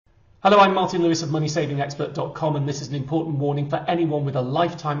Hello, I'm Martin Lewis of MoneySavingExpert.com, and this is an important warning for anyone with a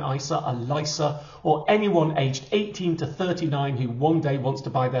lifetime ISA, a LISA, or anyone aged 18 to 39 who one day wants to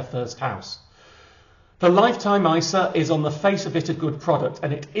buy their first house. The lifetime ISA is on the face of it a good product,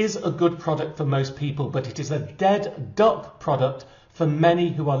 and it is a good product for most people, but it is a dead duck product for many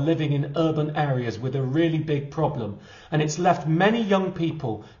who are living in urban areas with a really big problem. And it's left many young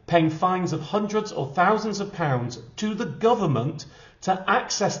people paying fines of hundreds or thousands of pounds to the government to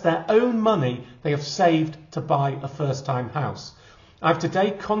access their own money they have saved to buy a first-time house. I've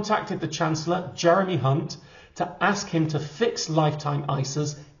today contacted the Chancellor, Jeremy Hunt, to ask him to fix lifetime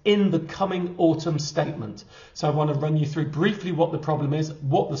ISAs in the coming autumn statement. So I want to run you through briefly what the problem is,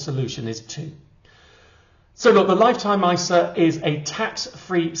 what the solution is too. So look, the lifetime ISA is a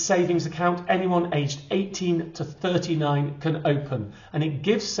tax-free savings account anyone aged 18 to 39 can open, and it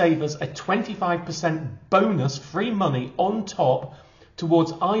gives savers a 25% bonus free money on top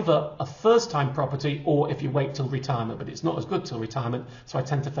towards either a first-time property or if you wait till retirement, but it's not as good till retirement, so I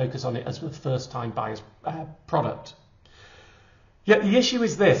tend to focus on it as a first-time buyer's product. Yet the issue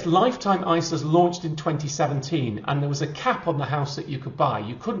is this: lifetime ISAs launched in 2017 and there was a cap on the house that you could buy.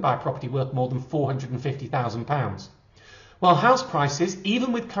 You couldn't buy a property worth more than £450,000. Well, house prices,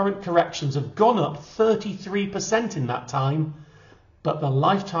 even with current corrections, have gone up 33% in that time, but the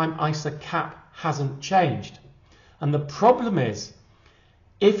lifetime ISA cap hasn't changed. And the problem is,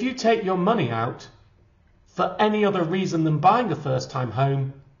 if you take your money out for any other reason than buying a first-time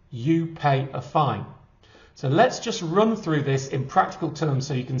home, you pay a fine. So let's just run through this in practical terms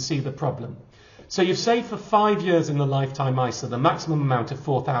so you can see the problem. So you've saved for 5 years in the lifetime ISA, the maximum amount of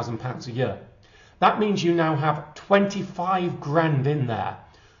 £4,000 a year. That means you now have 25 grand in there.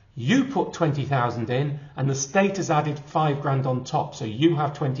 You put 20,000 in and the state has added 5 grand on top, so you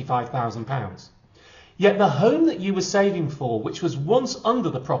have £25,000. Yet the home that you were saving for, which was once under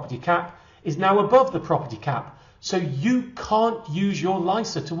the property cap, is now above the property cap, so you can't use your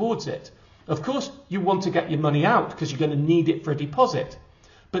LISA towards it. Of course, you want to get your money out because you're going to need it for a deposit.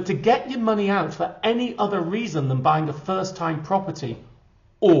 But to get your money out for any other reason than buying a first-time property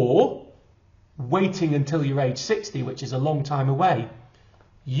or waiting until you're age 60, which is a long time away,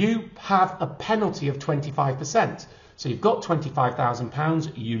 you have a penalty of 25%. So you've got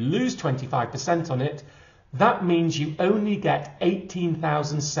 £25,000, you lose 25% on it. That means you only get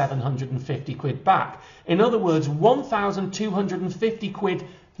 18,750 quid back. In other words, 1,250 quid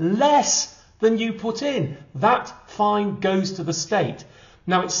less than you put in. That fine goes to the state.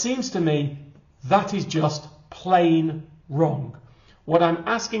 Now, it seems to me that is just plain wrong. What I'm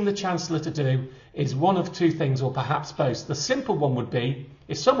asking the Chancellor to do is one of two things, or perhaps both. The simple one would be,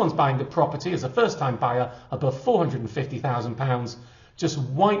 if someone's buying a property as a first-time buyer above £450,000, just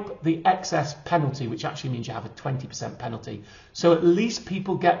wipe the excess penalty, which actually means you have a 20% penalty. So at least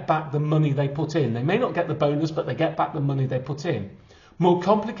people get back the money they put in. They may not get the bonus, but they get back the money they put in. More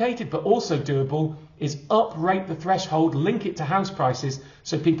complicated, but also doable, is uprate the threshold, link it to house prices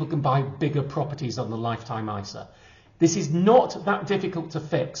so people can buy bigger properties on the lifetime ISA. This is not that difficult to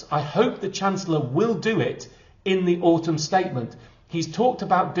fix. I hope the Chancellor will do it in the autumn statement. He's talked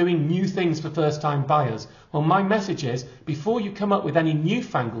about doing new things for first-time buyers. Well, my message is, before you come up with any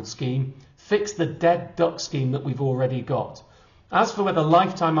newfangled scheme, fix the dead duck scheme that we've already got. As for whether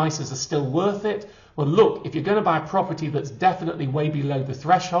lifetime ISAs are still worth it, well, look, if you're going to buy a property that's definitely way below the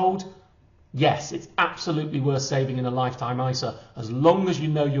threshold, yes, it's absolutely worth saving in a lifetime ISA, as long as you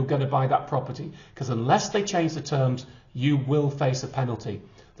know you're going to buy that property, because unless they change the terms, you will face a penalty.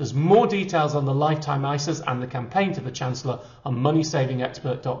 There's more details on the lifetime ISAs and the campaign to the Chancellor on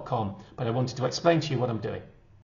MoneySavingExpert.com, but I wanted to explain to you what I'm doing.